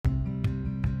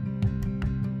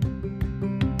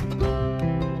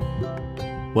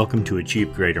Welcome to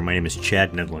Achieve Greater. My name is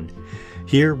Chad Midland.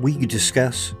 Here we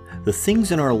discuss the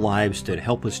things in our lives that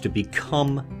help us to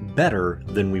become better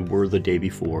than we were the day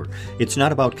before. It's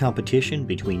not about competition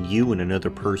between you and another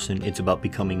person. It's about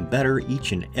becoming better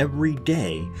each and every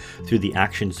day through the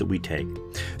actions that we take.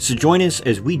 So join us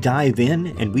as we dive in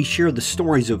and we share the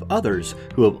stories of others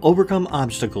who have overcome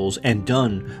obstacles and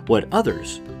done what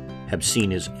others have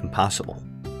seen as impossible.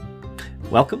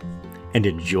 Welcome and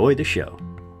enjoy the show.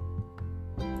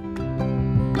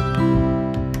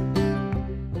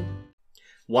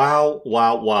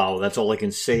 Wow. That's all I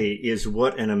can say is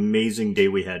what an amazing day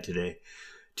we had today.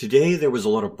 Today, there was a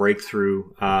lot of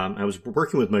breakthrough. I was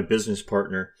working with my business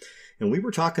partner, and we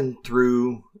were talking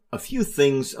through a few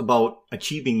things about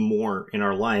achieving more in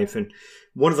our life. And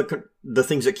one of the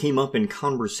things that came up in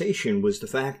conversation was the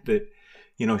fact that,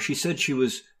 she said she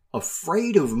was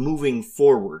afraid of moving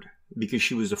forward because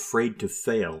she was afraid to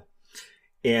fail.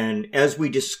 And as we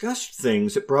discussed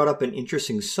things, it brought up an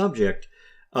interesting subject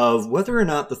of whether or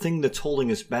not the thing that's holding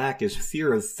us back is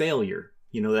fear of failure.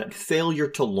 That failure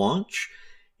to launch,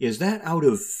 is that out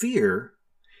of fear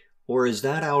or is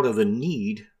that out of a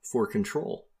need for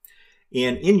control?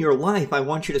 And in your life, I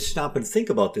want you to stop and think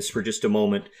about this for just a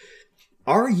moment.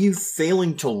 Are you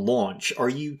failing to launch? Are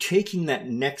you taking that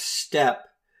next step,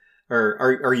 or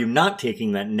are you not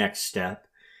taking that next step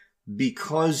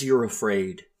because you're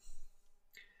afraid?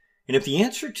 And if the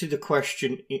answer to that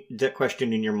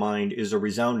question in your mind is a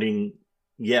resounding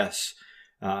yes,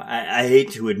 I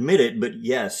hate to admit it, but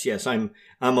yes, I'm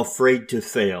afraid to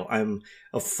fail. I'm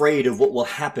afraid of what will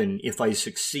happen if I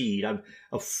succeed. I'm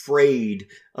afraid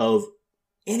of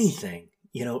anything.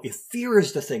 If fear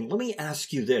is the thing, let me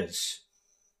ask you this.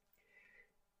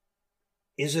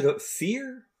 Is it a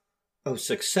fear of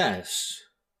success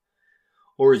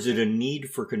or is it a need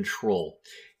for control?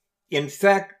 In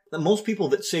fact, most people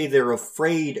that say they're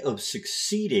afraid of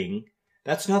succeeding,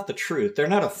 that's not the truth. They're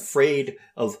not afraid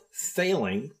of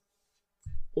failing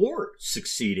or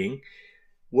succeeding.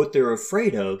 What they're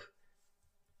afraid of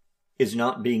is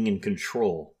not being in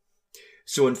control.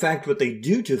 So in fact, what they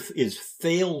do is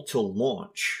fail to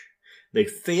launch. They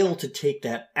fail to take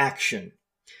that action.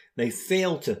 They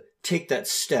fail to take that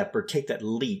step or take that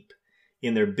leap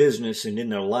in their business and in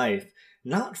their life,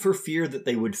 not for fear that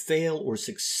they would fail or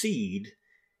succeed,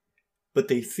 but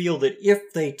they feel that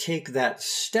if they take that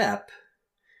step,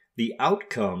 the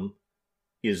outcome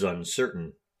is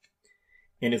uncertain.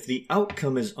 And if the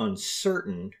outcome is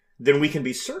uncertain, then we can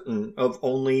be certain of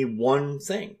only one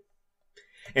thing.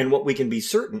 And what we can be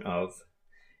certain of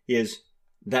is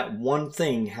that one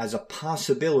thing has a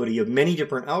possibility of many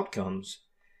different outcomes,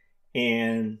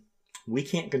 and we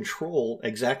can't control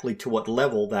exactly to what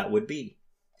level that would be.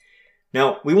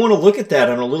 Now, we want to look at that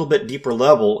on a little bit deeper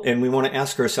level, and we want to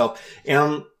ask ourselves,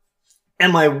 am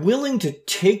I willing to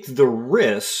take the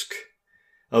risk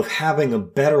of having a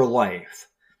better life?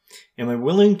 Am I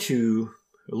willing to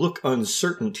look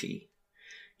uncertainty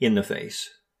in the face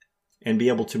and be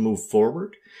able to move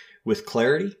forward with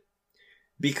clarity?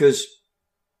 Because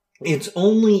it's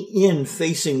only in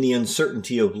facing the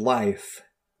uncertainty of life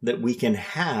that we can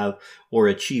have or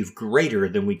achieve greater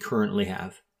than we currently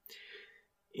have.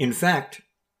 In fact,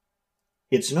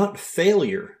 it's not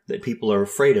failure that people are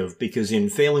afraid of, because in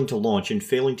failing to launch, in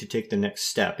failing to take the next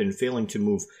step, in failing to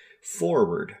move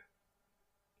forward,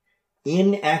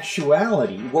 in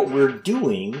actuality, what we're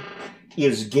doing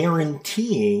is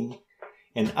guaranteeing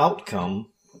an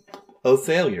outcome of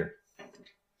failure.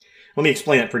 Let me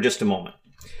explain it for just a moment.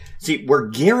 See, we're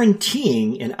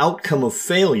guaranteeing an outcome of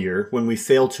failure when we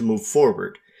fail to move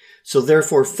forward. So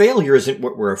therefore, failure isn't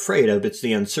what we're afraid of, it's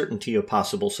the uncertainty of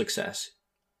possible success.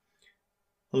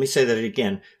 Let me say that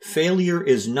again. Failure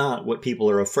is not what people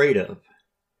are afraid of.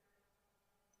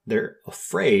 They're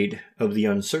afraid of the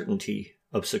uncertainty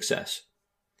of success.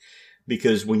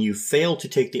 Because when you fail to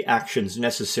take the actions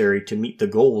necessary to meet the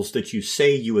goals that you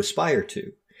say you aspire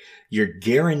to, you're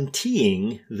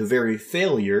guaranteeing the very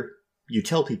failure you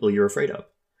tell people you're afraid of.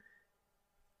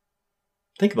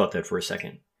 Think about that for a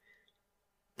second.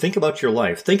 Think about your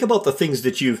life. Think about the things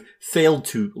that you've failed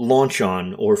to launch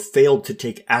on or failed to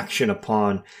take action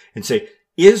upon and say,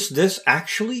 is this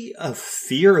actually a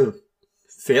fear of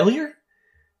failure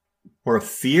or a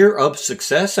fear of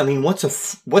success? I mean,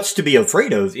 what's to be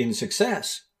afraid of in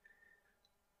success?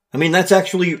 I mean, that's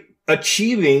actually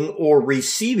achieving or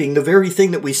receiving the very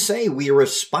thing that we say we are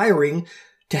aspiring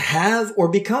to have or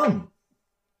become.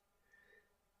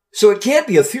 So it can't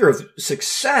be a fear of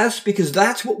success because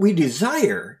that's what we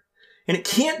desire. And it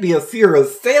can't be a fear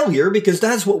of failure because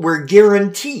that's what we're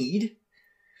guaranteed.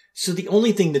 So the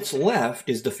only thing that's left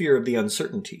is the fear of the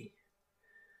uncertainty.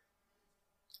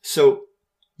 So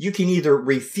you can either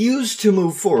refuse to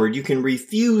move forward, you can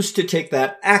refuse to take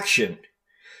that action,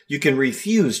 you can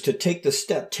refuse to take the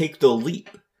step, take the leap,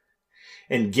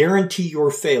 and guarantee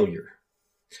your failure.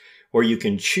 Or you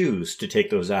can choose to take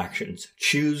those actions,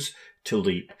 choose to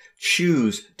leap,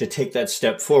 choose to take that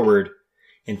step forward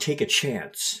and take a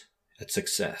chance at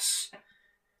success.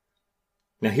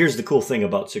 Now here's the cool thing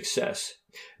about success.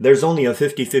 There's only a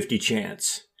 50-50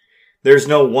 chance. There's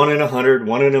no 1 in 100,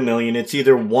 1 in a million. It's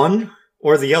either one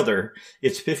or the other.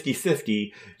 It's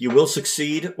 50-50. You will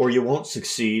succeed or you won't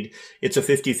succeed. It's a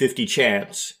 50-50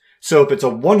 chance. So if it's a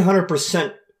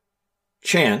 100%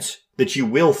 chance that you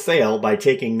will fail by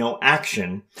taking no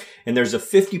action, and there's a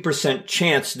 50%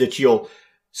 chance that you'll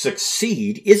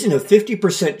succeed, isn't a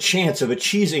 50% chance of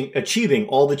achieving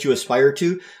all that you aspire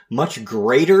to much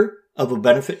greater of a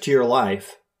benefit to your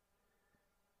life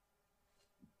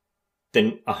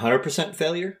than 100%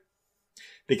 failure?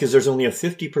 Because there's only a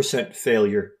 50%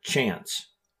 failure chance.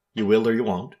 You will or you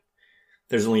won't.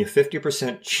 There's only a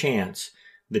 50% chance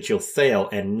that you'll fail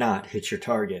and not hit your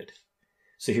target.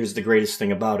 So here's the greatest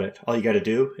thing about it. All you got to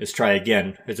do is try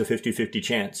again. There's a 50-50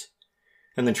 chance.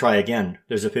 And then try again.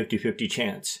 There's a 50-50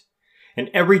 chance. And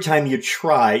every time you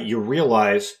try, you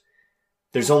realize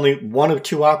there's only one of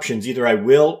two options. Either I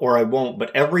will or I won't.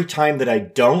 But every time that I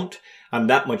don't, I'm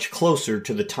that much closer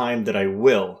to the time that I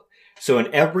will. So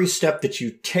in every step that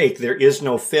you take, there is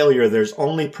no failure. There's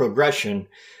only progression,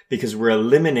 because we're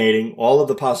eliminating all of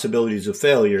the possibilities of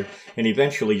failure. And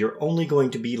eventually you're only going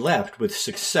to be left with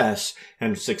success.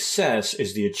 And success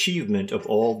is the achievement of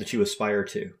all that you aspire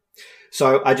to.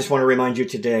 So I just want to remind you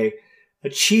today,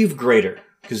 achieve greater,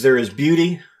 because there is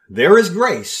beauty, there is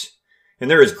grace, and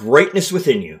there is greatness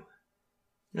within you.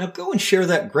 Now go and share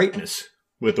that greatness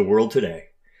with the world today.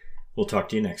 We'll talk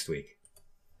to you next week.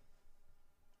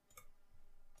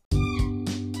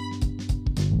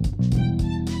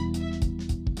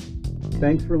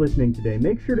 Thanks for listening today.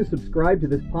 Make sure to subscribe to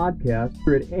this podcast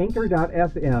at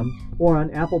anchor.fm or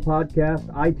on Apple Podcasts,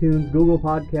 iTunes, Google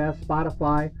Podcasts,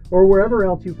 Spotify, or wherever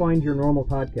else you find your normal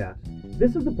podcasts.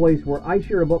 This is the place where I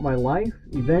share about my life,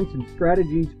 events, and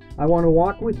strategies. I want to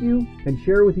walk with you and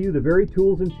share with you the very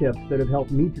tools and tips that have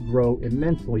helped me to grow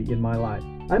immensely in my life.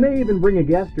 I may even bring a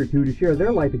guest or two to share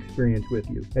their life experience with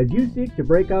you as you seek to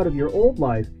break out of your old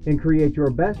life and create your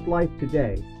best life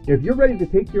today. If you're ready to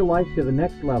take your life to the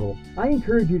next level, I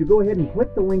encourage you to go ahead and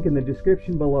click the link in the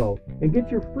description below and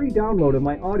get your free download of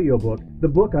my audiobook, The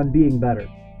Book on Being Better.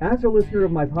 As a listener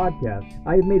of my podcast,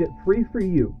 I have made it free for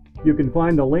you. You can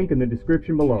find the link in the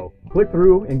description below. Click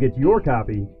through and get your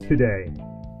copy today.